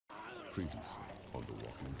Previously on The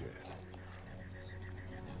Walking Dead.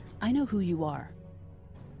 I know who you are.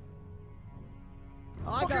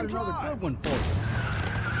 I got another good one for you.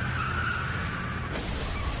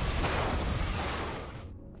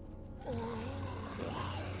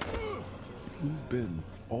 You've been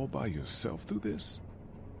all by yourself through this?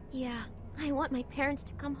 Yeah, I want my parents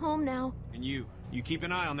to come home now. And you keep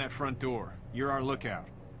an eye on that front door. You're our lookout.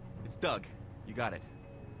 It's Doug. You got it.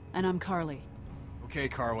 And I'm Carly. Okay,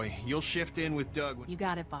 Carly, you'll shift in with Doug when... You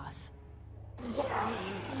got it, boss.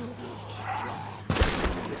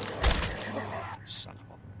 Son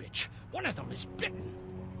of a bitch. One of them is bitten.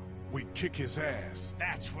 We kick his ass.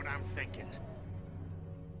 That's what I'm thinking.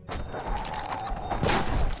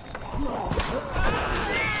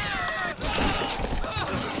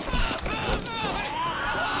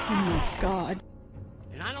 Oh my God.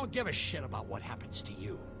 And I don't give a shit about what happens to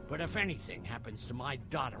you. But if anything happens to my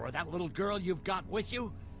daughter or that little girl you've got with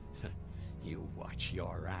you, you watch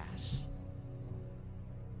your ass.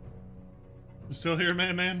 You still here,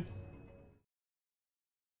 man?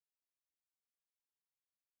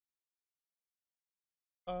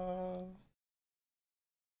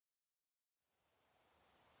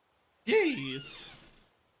 Yes.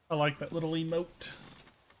 I like that little emote.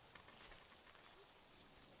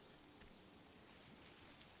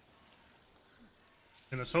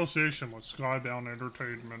 In association with Skybound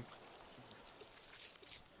Entertainment.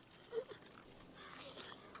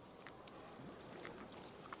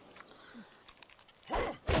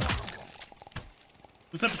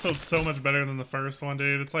 This episode's so much better than the first one,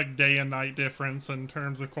 dude. It's like day and night difference in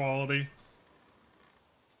terms of quality.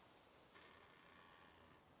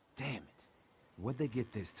 Damn it. What'd they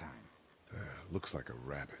get this time? Looks like a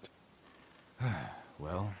rabbit.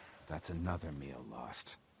 Well, that's another meal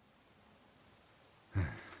lost.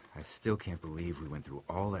 I still can't believe we went through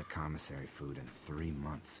all that commissary food in 3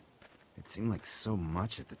 months. It seemed like so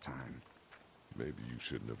much at the time. Maybe you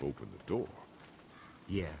shouldn't have opened the door.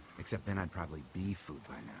 Yeah, except then I'd probably be food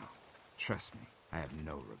by now. Trust me, I have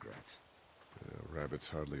no regrets. Rabbit's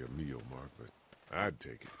hardly a meal, Mark, but I'd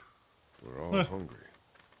take it. We're all hungry.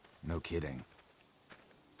 No kidding.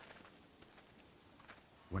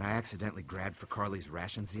 When I accidentally grabbed for Carly's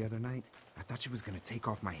rations the other night, I thought she was gonna take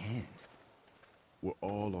off my hand. We're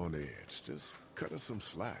all on edge. Just cut us some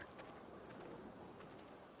slack.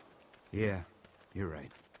 Yeah, you're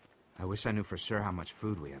right. I wish I knew for sure how much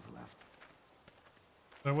food we have left.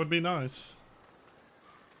 That would be nice.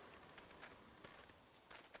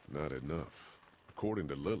 Not enough. According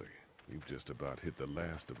to Lily, we've just about hit the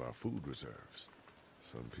last of our food reserves.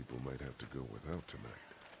 Some people might have to go without tonight.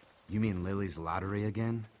 You mean Lily's lottery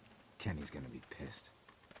again? Kenny's gonna be pissed.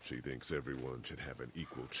 She thinks everyone should have an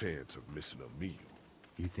equal chance of missing a meal.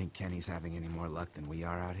 You think Kenny's having any more luck than we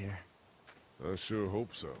are out here? I sure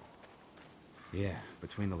hope so. Yeah,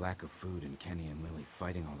 between the lack of food and Kenny and Lily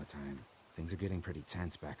fighting all the time, things are getting pretty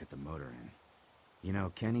tense back at the motor inn. You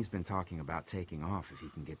know, Kenny's been talking about taking off if he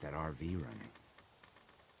can get that RV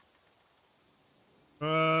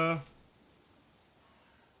running.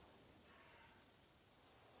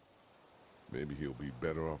 Maybe he'll be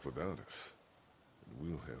better off without us. And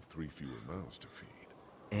we'll have 3 fewer mouths to feed.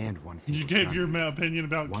 And one fewer You gave gun. your opinion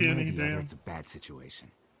about One Kenny, way or the other, damn. it's a bad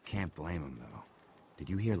situation. Can't blame him, though. Did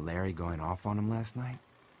you hear Larry going off on him last night?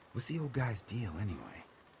 What's the old guy's deal, anyway?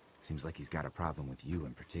 Seems like he's got a problem with you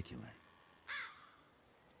in particular.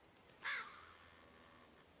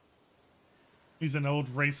 He's an old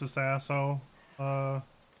racist asshole.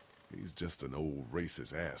 He's just an old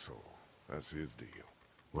racist asshole. That's his deal.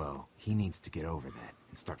 Well, he needs to get over that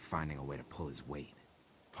and start finding a way to pull his weight.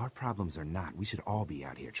 Part problems or not, we should all be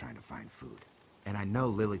out here trying to find food. And I know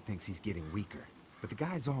Lily thinks he's getting weaker, but the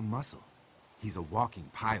guy's all muscle. He's a walking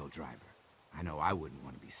pile driver. I know I wouldn't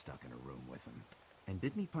want to be stuck in a room with him. And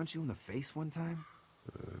didn't he punch you in the face one time?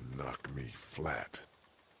 Knock me flat.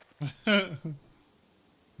 Can't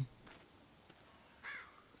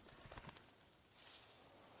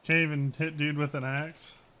even hit dude with an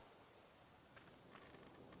axe.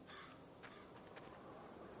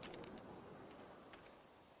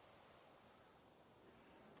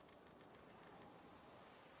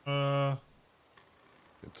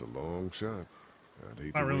 It's a long shot. I'd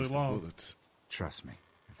hate Not to really waste long. the bullets. Trust me,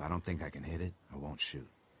 if I don't think I can hit it, I won't shoot.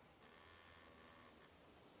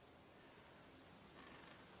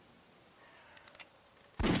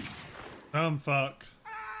 Dumb fuck.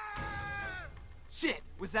 Shit!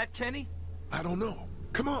 Was that Kenny? I don't know.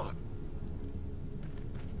 Come on.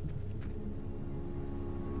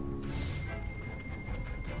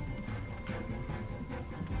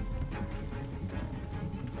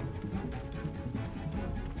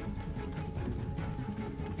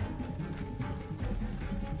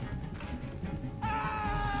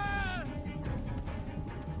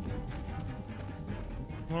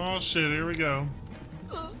 Oh shit, here we go.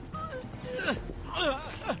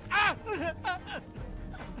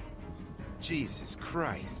 Jesus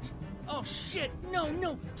Christ. Oh shit!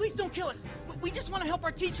 No! Please don't kill us! We just want to help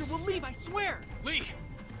our teacher. We'll leave, I swear! Lee,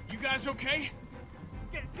 you guys okay?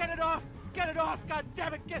 Get it off! Get it off! God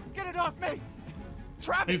damn it! Get it off me!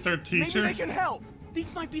 Travis! He's our teacher? Maybe they can help!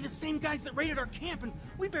 These might be the same guys that raided our camp, and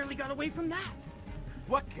we barely got away from that.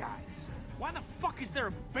 What guys? Why the fuck is there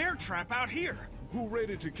a bear trap out here? Who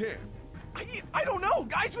raided your camp? I don't know!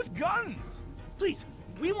 Guys with guns! Please,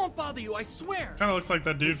 we won't bother you, I swear! Kind of looks like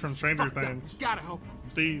that dude from Stranger Fucked up. Things. Gotta help.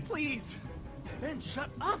 Steve. Please! Ben, shut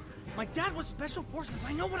up! My dad was Special Forces,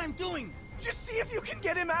 I know what I'm doing! Just see if you can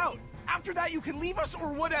get him out! After that, you can leave us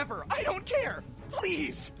or whatever! I don't care!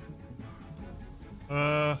 Please!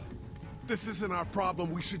 This isn't our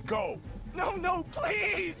problem. We should go. No,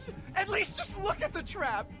 please! At least just look at the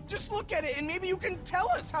trap! Just look at it and maybe you can tell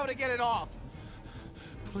us how to get it off!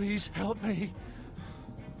 Please help me.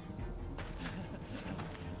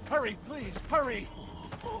 Hurry, please, hurry!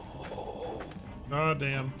 Oh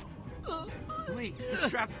damn. Lee, this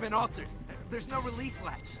trap's been altered. There's no release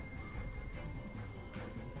latch.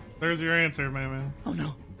 There's your answer, man. Oh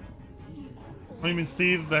no. Oh, you mean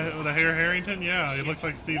Steve, the Hair Harrington? Yeah, he looks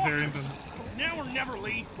like Steve Harrington. It's now or never,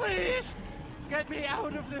 Lee. Please! Get me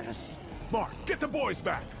out of this! Mark, get the boys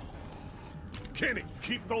back. Kenny,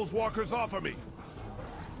 keep those walkers off of me.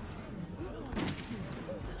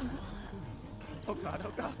 Oh god,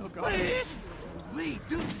 oh god, oh god. Please! Lee,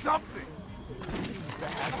 do something! This is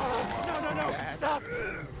bad. No, stop!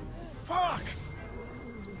 Fuck!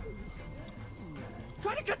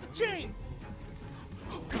 Try to cut the chain!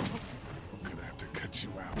 I'm gonna have to cut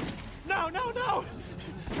you out. No!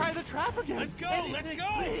 Try the trap again! Let's go, let's Anything,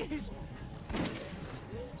 go! Please!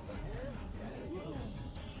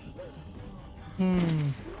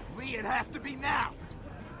 Lee, it has to be now!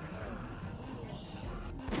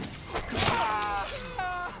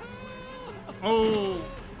 Oh!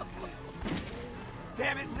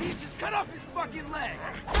 Damn it, Lee, just cut off his fucking leg!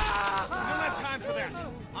 We don't have time for that.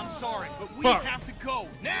 I'm sorry, but we Fuck. have to go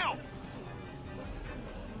now.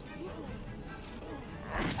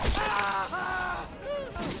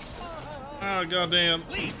 Oh goddamn.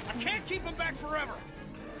 Lee, I can't keep him back forever.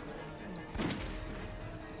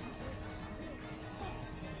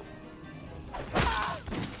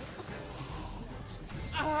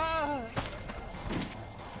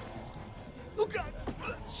 Oh god!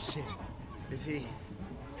 Shit. Is he?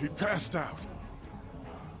 He passed out.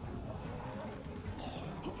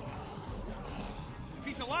 If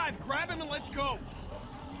he's alive, grab him and let's go.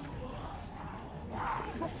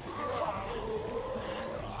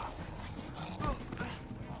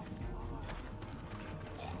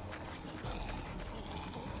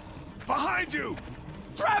 Behind you!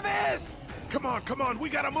 Travis! Come on, we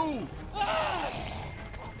gotta move!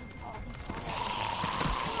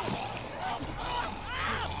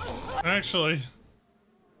 Actually,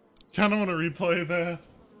 kind of want to replay that.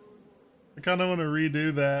 I kind of want to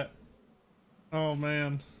redo that. Oh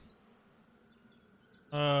man.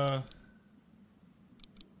 Wonder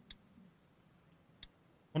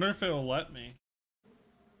if it'll let me.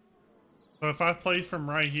 So if I play from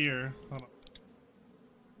right here, hold on.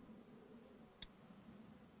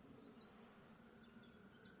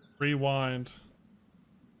 Rewind.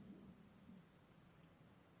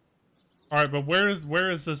 All right, but where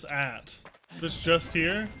is this at? This just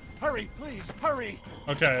here? Hurry, please, hurry!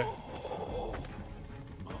 Okay.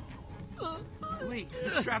 Lee,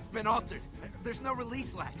 this trap's been altered. There's no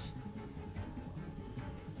release latch.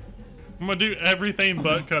 I'm gonna do everything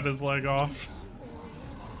but cut his leg off.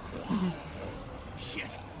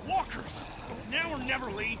 Shit, walkers. It's now or never,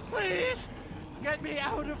 Lee. Please! Get me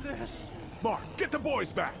out of this! Mark, get the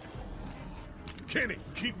boys back! Kenny,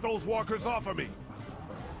 keep those walkers off of me!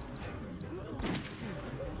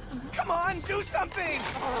 Come on, do something!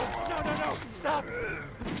 No, stop!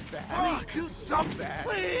 This is bad. Lee, do something!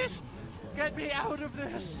 Please! Get me out of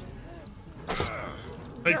this! Take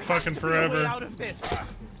There fucking has to be a way forever. out of this!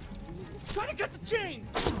 Try to cut the chain!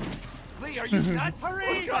 Lee, are you nuts? Hurry!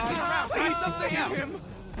 We're fucking around. Try Please something save else. him!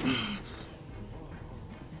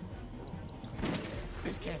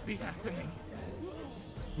 This can't be happening.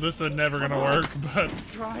 This is never gonna work, but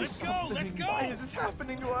Try Let's go, something. let's go. Why is this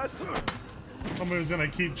happening to us? somebody's gonna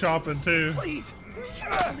keep chopping too. Please, we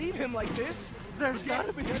can't leave him like this. There's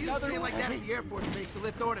gotta be Use a another chain like that way. at the Air Force Base to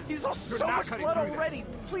lift ordnance. He's lost You're so not much cutting blood through that. already.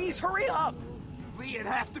 Please hurry up. Lee, it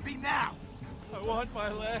has to be now. I want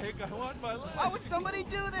my leg. I want my leg. Why would somebody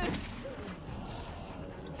do this?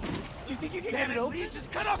 Do you think you can Damn get it, it open? Lee,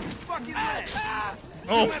 just cut off his fucking leg.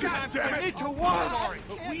 Oh, God damn I it! need to walk. Sorry,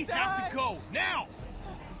 but we have to go now.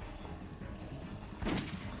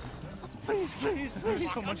 Please, please,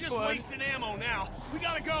 please. So I'm much just blood. wasting ammo now. We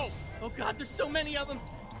gotta go. Oh God, there's so many of them.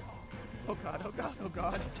 Oh god, oh god, oh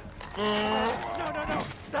god. No.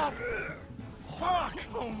 Stop. Fuck.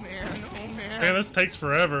 Oh man, oh man. Man, this takes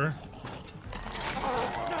forever.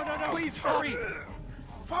 No. Please hurry.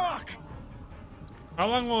 Fuck. How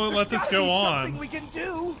long will it There's let this gotta go be something on? we can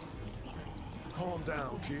do. Calm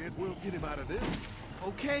down, kid. We'll get him out of this.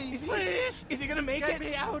 Okay, is he gonna make it? Get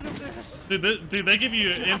me out of this. Dude, they give you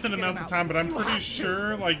an have to infinite get amount him of out. time, but I'm You pretty have to.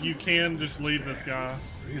 sure like you can just leave this guy.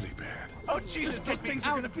 Really bad. Oh Jesus, those things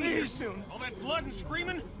are gonna be here soon. All that blood and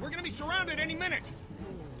screaming, we're gonna be surrounded any minute.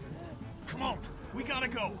 Come on, we gotta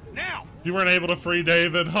go now. You weren't able to free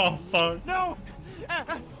David. Oh fuck. No,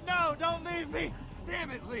 no, don't leave me. Damn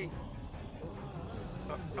it, Lee.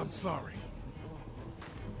 I'm sorry.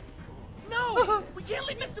 No, we can't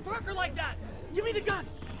leave Mr. Parker like that. Give me the gun.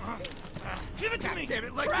 Give it to me. Damn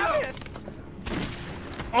it, let Travis.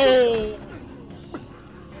 Oh.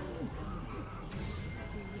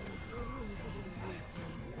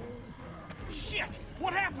 Shit,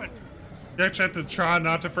 what happened? You actually have to try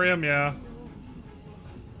not to free him, yeah.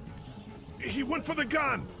 He went for the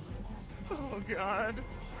gun. Oh god.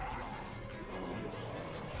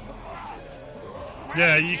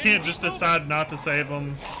 Yeah, you can't just decide not to save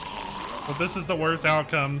him. But this is the worst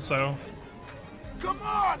outcome, so. Come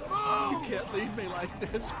on, move! You can't leave me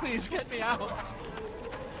like this. Please get me out.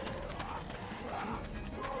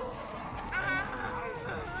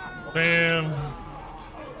 Damn.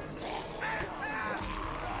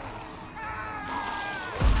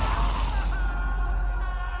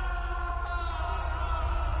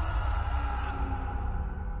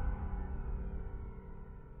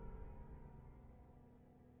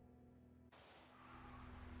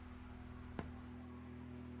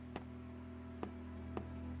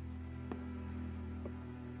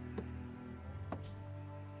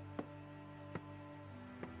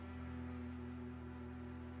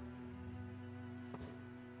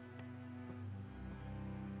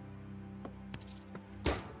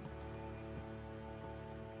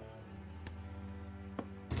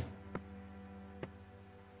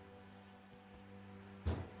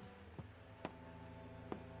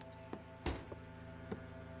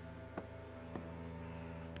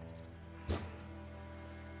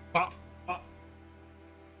 Pop, pop.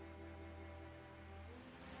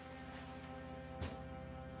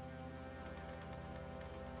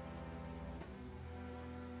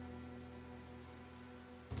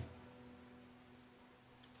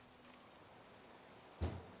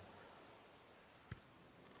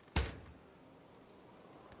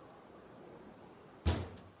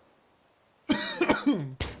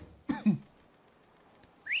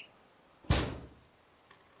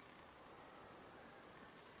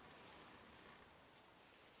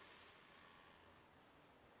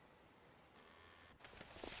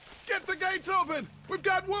 Get the gates open! We've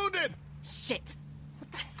got wounded! Shit!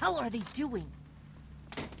 What the hell are they doing?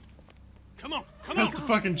 Come on. That's the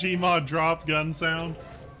fucking Gmod drop gun sound.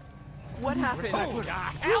 What happened? Oh, the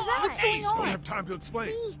hell? What's going Don't on? have time to explain.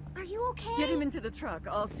 Lee, are you okay? Get him into the truck.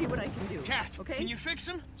 I'll see what I can do. Cat, okay? can you fix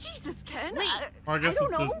him? Jesus, Ken. Lee. Or I guess don't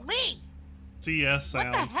it's know. the Lee! CS What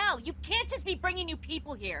sound. the hell? You can't just be bringing new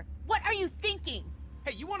people here. What are you thinking?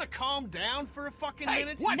 Hey, you wanna calm down for a fucking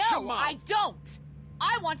minute? No, I don't!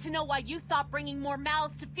 I want to know why you thought bringing more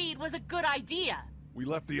mouths to feed was a good idea. We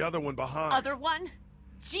left the other one behind. Other one?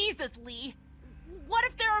 Jesus, Lee. What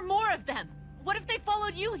if there are more of them? What if they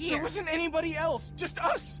followed you here? There wasn't anybody else, just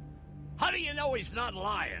us. How do you know he's not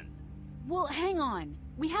lying? Well, hang on.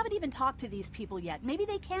 We haven't even talked to these people yet. Maybe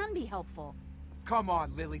they can be helpful. Come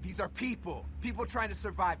on, Lily. These are people. People trying to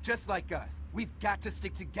survive just like us. We've got to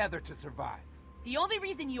stick together to survive. The only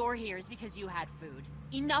reason you're here is because you had food.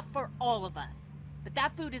 Enough for all of us. But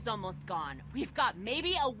that food is almost gone. We've got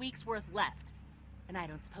maybe a week's worth left. And I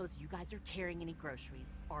don't suppose you guys are carrying any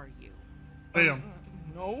groceries, are you? Damn.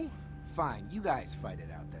 No. Fine, you guys fight it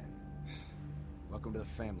out then. Welcome to the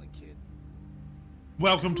family, kid.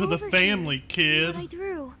 Welcome to the Over family, here. kid. What I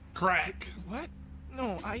drew. Crack. What?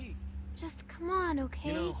 No, Just come on, okay?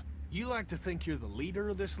 You know, you like to think you're the leader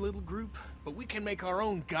of this little group, but we can make our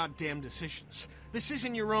own goddamn decisions. This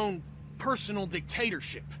isn't your own personal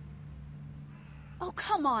dictatorship. Oh,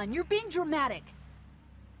 come on. You're being dramatic.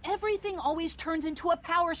 Everything always turns into a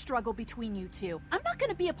power struggle between you two. I'm not going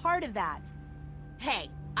to be a part of that. Hey,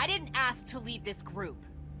 I didn't ask to lead this group.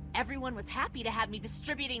 Everyone was happy to have me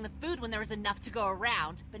distributing the food when there was enough to go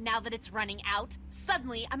around, but now that it's running out,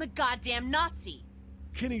 suddenly I'm a goddamn Nazi.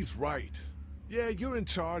 Kenny's right. Yeah, you're in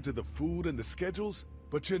charge of the food and the schedules,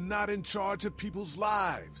 but you're not in charge of people's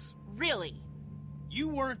lives. Really? You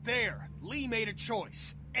weren't there. Lee made a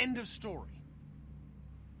choice. End of story.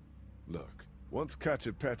 Look, once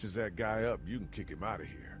Katjaa patches that guy up, you can kick him out of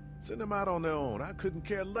here. Send them out on their own, I couldn't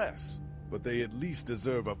care less. But they at least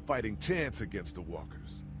deserve a fighting chance against the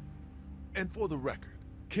walkers. And for the record,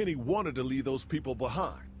 Kenny wanted to leave those people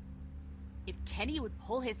behind. If Kenny would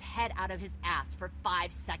pull his head out of his ass for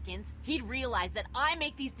 5 seconds, he'd realize that I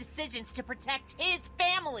make these decisions to protect his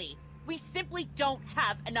family. We simply don't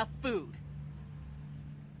have enough food.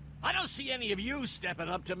 I don't see any of you stepping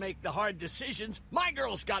up to make the hard decisions. My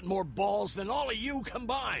girl's got more balls than all of you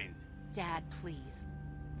combined. Dad, please.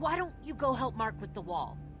 Why don't you go help Mark with the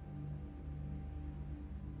wall?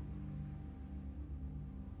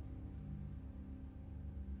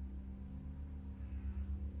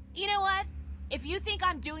 You know what? If you think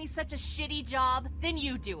I'm doing such a shitty job, then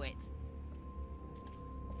you do it.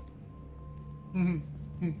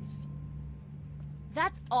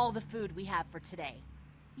 That's all the food we have for today.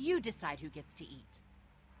 You decide who gets to eat.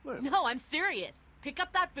 Well, No, I'm serious. Pick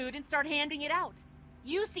up that food and start handing it out.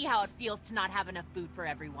 You see how it feels to not have enough food for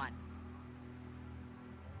everyone.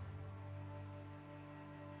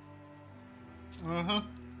 Uh-huh.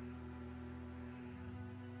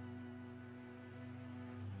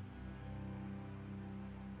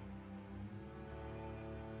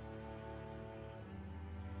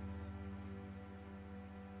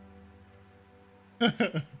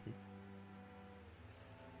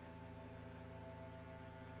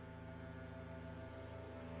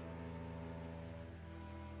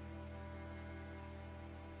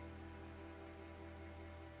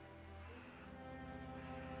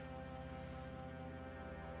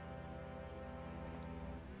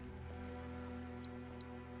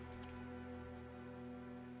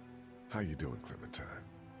 how you doing, Clementine?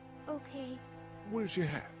 Okay, Where's your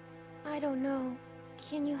hat? I don't know.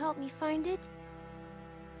 Can you help me find it?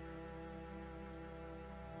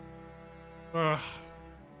 Ugh.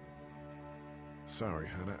 Sorry,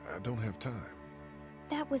 hon, I don't have time.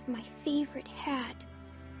 That was my favorite hat.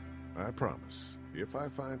 I promise. If I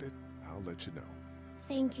find it, I'll let you know.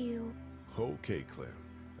 Thank you. Okay, Clem.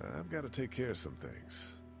 I've got to take care of some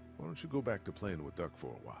things. Why don't you go back to playing with Duck for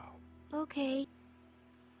a while? Okay.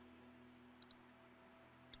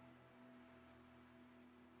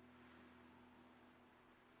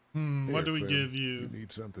 What do we Clem, give You you?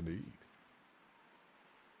 need something to eat.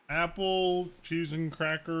 Apple, cheese and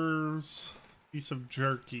crackers, piece of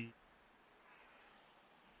jerky.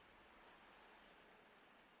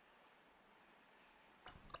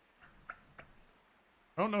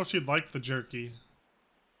 I don't know if she'd like the jerky.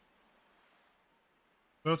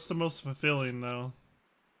 That's the most fulfilling, though.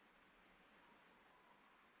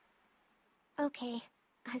 Okay.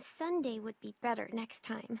 A Sunday would be better next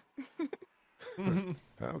time.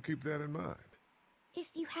 I'll keep that in mind. If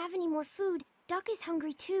you have any more food, Duck is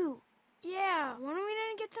hungry too. Yeah, why don't we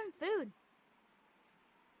go get some food?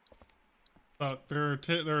 But there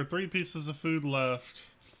are 3 pieces of food left.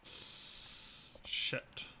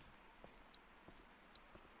 Shit.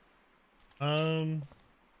 Ale?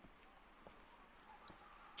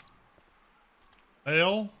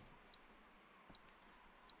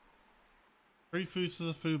 3 pieces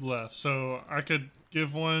of food left, so I could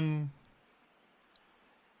give one.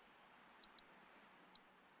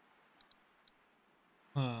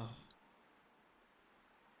 Huh.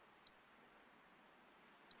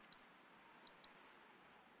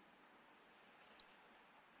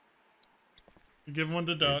 You give one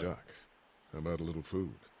to Duck. Hey, Duck. How about a little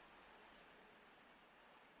food?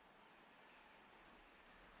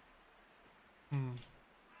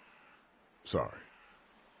 Sorry.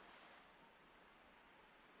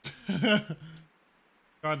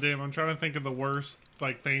 God damn, I'm trying to think of the worst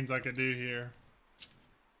things I could do here.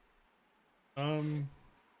 I'll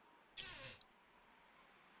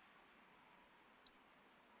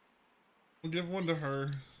give one to her.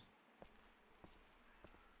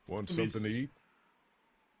 Want something to eat?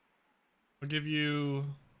 I'll give you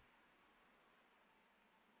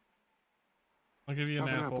an Have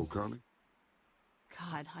apple. Carly.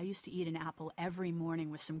 God, I used to eat an apple every morning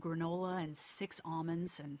with some granola and 6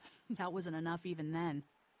 almonds, and that wasn't enough even then.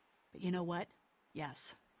 But you know what?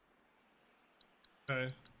 Yes.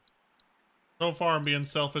 Okay. So far I'm being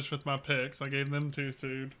selfish with my picks. I gave them 2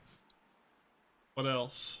 food. What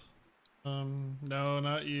else? No,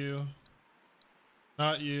 not you.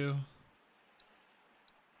 Not you.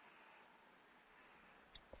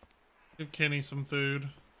 Give Kenny some food.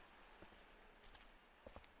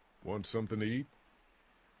 Want something to eat?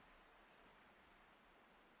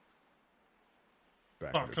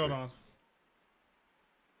 Back in Fuck, a hold bit. on.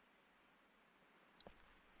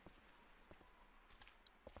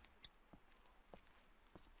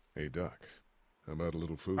 Hey, Duck. How about a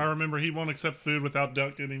little food? I remember he won't accept food without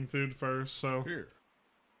Duck getting food first, so... Here.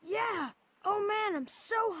 Yeah. Oh man, I'm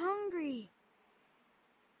so hungry.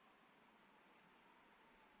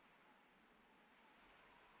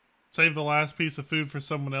 Save the last piece of food for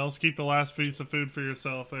someone else. Keep the last piece of food for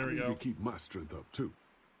yourself. There we I go. need to keep my strength up, too.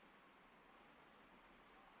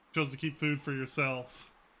 Chose to keep food for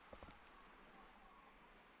yourself.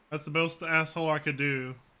 That's the most asshole I could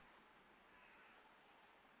do.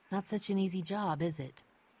 Not such an easy job, is it?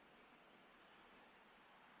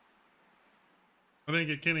 I didn't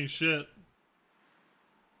get Kenny shit.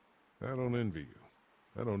 I don't envy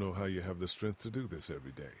you. I don't know how you have the strength to do this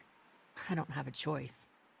every day. I don't have a choice.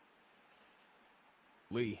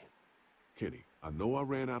 Lee. Kenny, I know I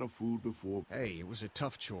ran out of food before. Hey, it was a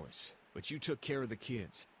tough choice, but you took care of the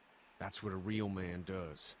kids. That's what a real man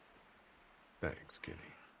does. Thanks, Kenny.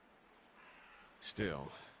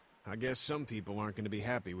 Still, I guess some people aren't going to be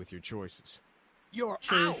happy with your choices. You're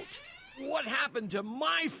out! What happened to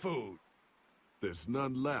my food? There's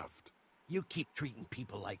none left. You keep treating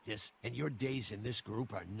people like this, and your days in this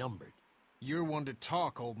group are numbered. You're one to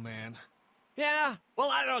talk, old man. Yeah? Well,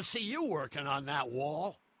 I don't see you working on that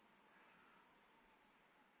wall.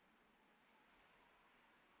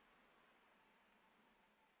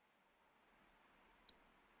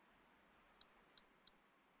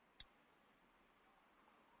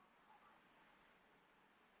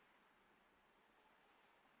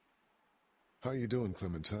 How you doing,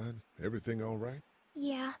 Clementine? Everything all right?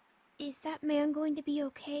 Yeah. Is that man going to be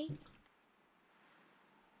okay?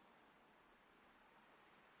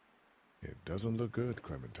 It doesn't look good,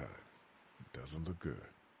 Clementine. It doesn't look good.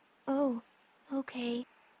 Oh, okay.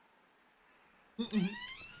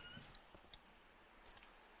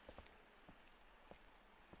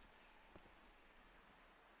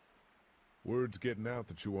 Word's getting out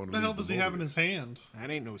that you want to What the hell leave does the he have in Lord. his hand? That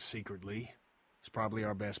ain't no secret, Lee. It's probably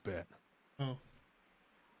our best bet. Oh.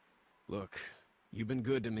 Look, you've been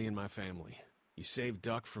good to me and my family. You saved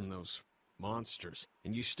Duck from those monsters,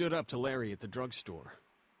 and you stood up to Larry at the drugstore.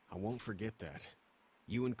 I won't forget that.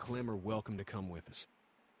 You and Clem are welcome to come with us.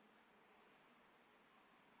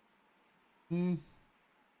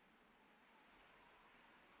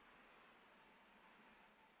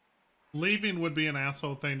 Leaving would be an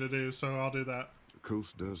asshole thing to do, so I'll do that. The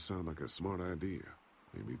coast does sound like a smart idea.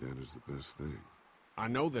 Maybe that is the best thing. I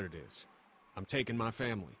know that it is. I'm taking my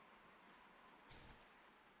family.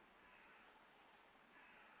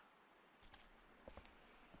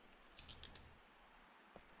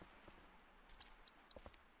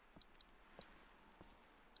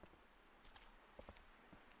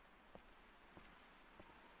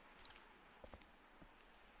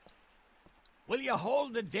 Will you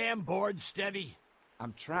hold the damn board steady?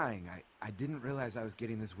 I'm trying. I didn't realize I was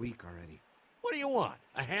getting this weak already. What do you want?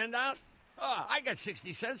 A handout? Oh, I got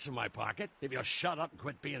 60 cents in my pocket, if you'll shut up and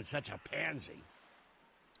quit being such a pansy.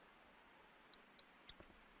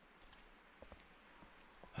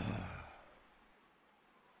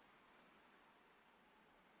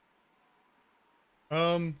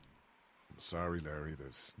 I'm sorry, Larry.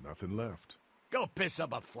 There's nothing left. Go piss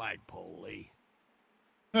up a flagpole, Lee.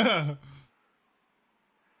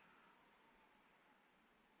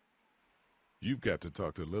 You've got to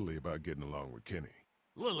talk to Lily about getting along with Kenny.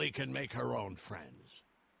 Lily can make her own friends.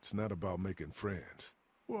 It's not about making friends.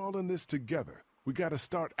 We're all in this together. We gotta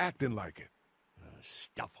start acting like it.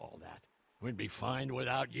 Stuff all that. We'd be fine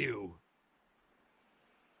without you.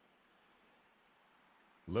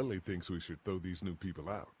 Lily thinks we should throw these new people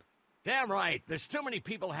out. Damn right. There's too many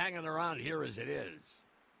people hanging around here as it is.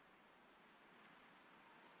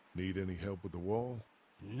 Need any help with the wall?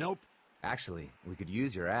 Nope. Actually, we could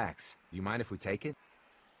use your axe. Do you mind if we take it?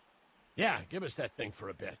 Yeah, give us that thing for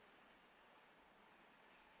a bit.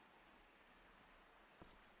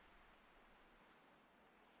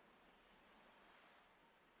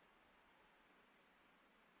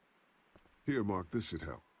 Here, Mark, this should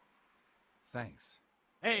help. Thanks.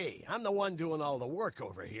 Hey, I'm the one doing all the work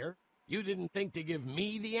over here. You didn't think to give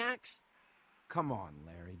me the axe? Come on,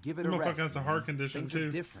 Larry. Give it That a motherfucker rest. has a man. heart condition, Things too.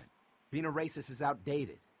 are different. Being a racist is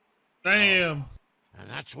outdated. Damn. And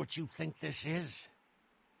that's what you think this is?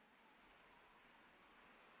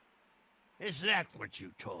 Is that what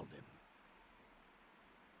you told him?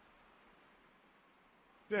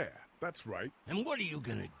 Yeah, that's right. And what are you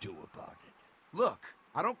gonna do about it? Look,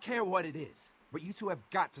 I don't care what it is, but you two have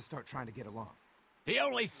got to start trying to get along. The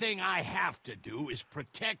only thing I have to do is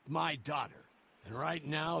protect my daughter. And right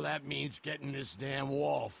now, that means getting this damn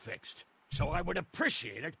wall fixed. So I would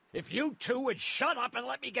appreciate it if you two would shut up and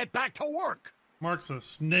let me get back to work. Mark's a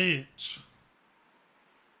snitch.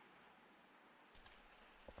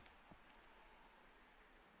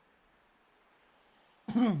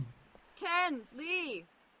 Ken, Lee,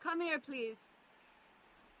 come here, please.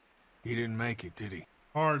 He didn't make it, did he?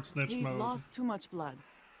 Hard snitch He mode. lost too much blood.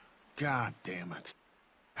 God damn it.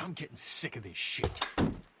 I'm getting sick of this shit.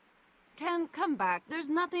 Ken, come back. There's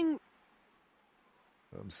nothing...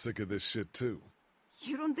 I'm sick of this shit too.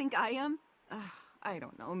 You don't think I am? I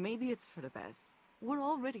don't know. Maybe it's for the best. We're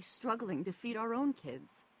already struggling to feed our own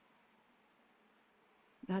kids.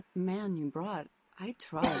 That man you brought, I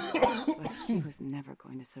tried, but he was never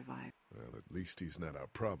going to survive. Well, at least he's not our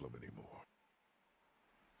problem anymore.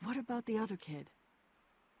 What about the other kid?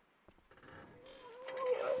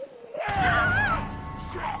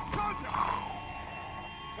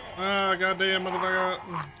 Ah, goddamn motherfucker.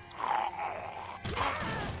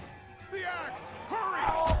 The axe!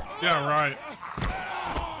 Hurry! Yeah, right.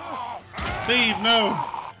 Steve, no!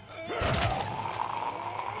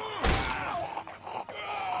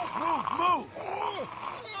 Move!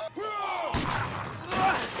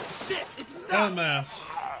 Shit, it's stuck! Dumbass.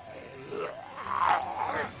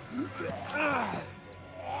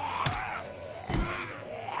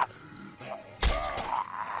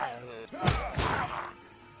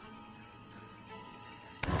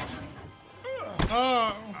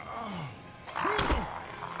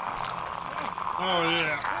 Oh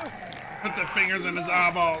yeah. Put the fingers in his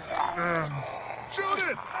eyeball. Shoot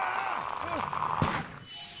it!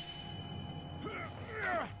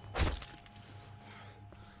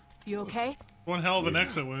 You okay? One hell of an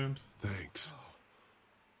exit wound. Thanks.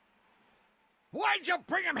 Why'd you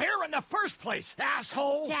bring him here in the first place,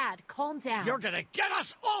 asshole? Dad, calm down. You're gonna get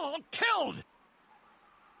us all killed!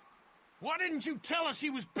 Why didn't you tell us he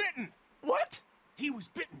was bitten? What? He was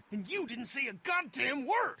bitten, and you didn't say a goddamn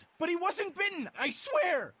word. But he wasn't bitten, I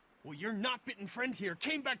swear. Well, your not bitten friend here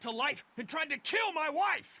came back to life and tried to kill my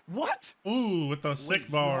wife. What? Ooh, with those sick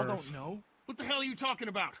bars. I don't know. What the hell are you talking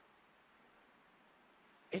about?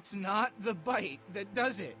 It's not the bite that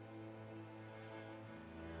does it.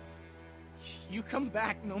 You come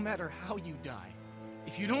back no matter how you die.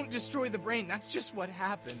 If you don't destroy the brain, that's just what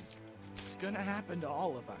happens. It's gonna happen to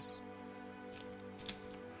all of us.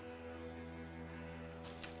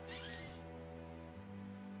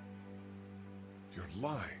 You're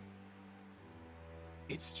lying.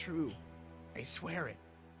 It's true. I swear it.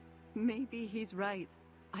 Maybe he's right.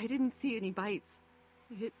 I didn't see any bites.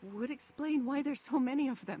 It would explain why there's so many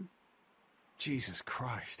of them. Jesus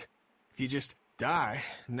Christ. If you just die,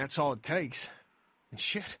 and that's all it takes. And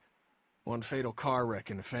shit. One fatal car wreck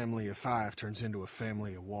and a family of 5 turns into a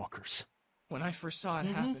family of walkers. When I first saw it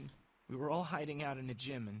happen, we were all hiding out in a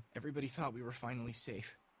gym and everybody thought we were finally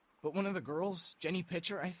safe. But one of the girls, Jenny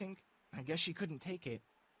Pitcher, I think, I guess she couldn't take it.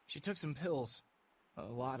 She took some pills. A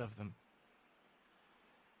lot of them.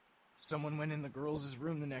 Someone went in the girls'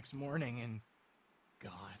 room the next morning and...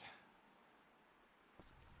 God.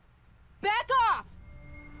 Back off!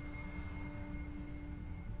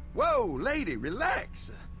 Whoa, lady,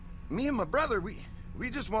 relax. Me and my brother, we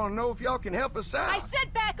just want to know if y'all can help us out. I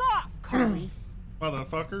said back off! Carly.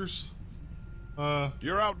 Motherfuckers.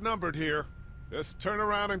 You're outnumbered here. Just turn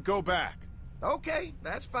around and go back. Okay,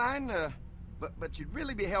 that's fine. But you'd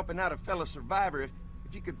really be helping out a fellow survivor if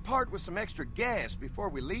you could part with some extra gas before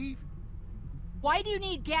we leave. Why do you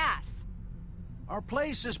need gas? Our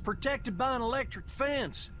place is protected by an electric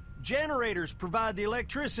fence. Generators provide the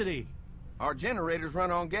electricity. Our generators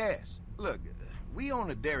run on gas. Look, we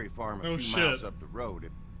own a dairy farm a few miles up the road.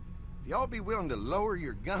 If y'all be willing to lower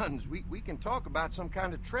your guns, we can talk about some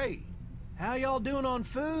kind of trade. How y'all doing on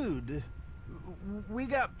food? We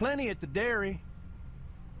got plenty at the dairy.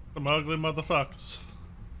 Some ugly motherfuckers.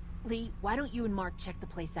 Lee, why don't you and Mark check the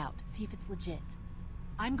place out? See if it's legit.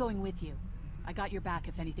 I'm going with you. I got your back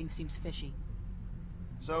if anything seems fishy.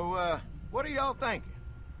 So, what are y'all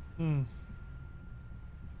thinking?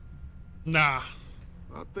 Nah.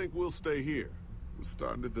 I think we'll stay here. We're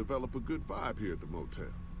starting to develop a good vibe here at the motel.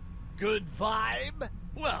 Good vibe?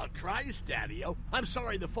 Well, Christ, Daddy-o, I'm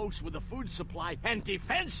sorry the folks with the food supply and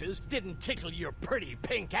defenses didn't tickle your pretty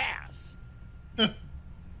pink ass.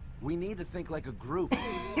 We need to think like a group.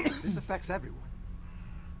 This affects everyone.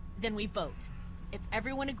 Then we vote. If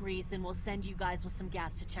everyone agrees, then we'll send you guys with some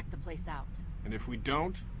gas to check the place out. And if we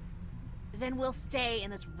don't? Then we'll stay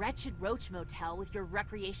in this wretched roach motel with your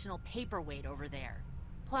recreational paperweight over there.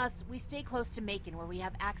 Plus, we stay close to Macon where we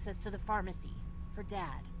have access to the pharmacy. For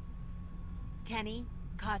Dad. Kenny?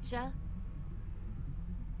 Katja?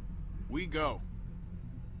 We go.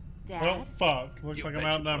 Dad? Well, fuck. Looks like I'm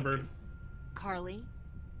outnumbered. Carly?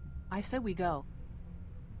 I said we go.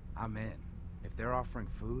 I'm in. If they're offering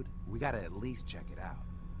food, we gotta at least check it out.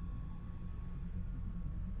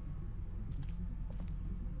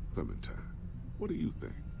 Clementine, What do you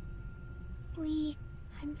think? Lee,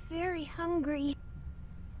 I'm very hungry.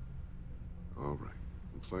 All right.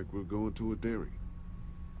 Looks like we're going to a dairy.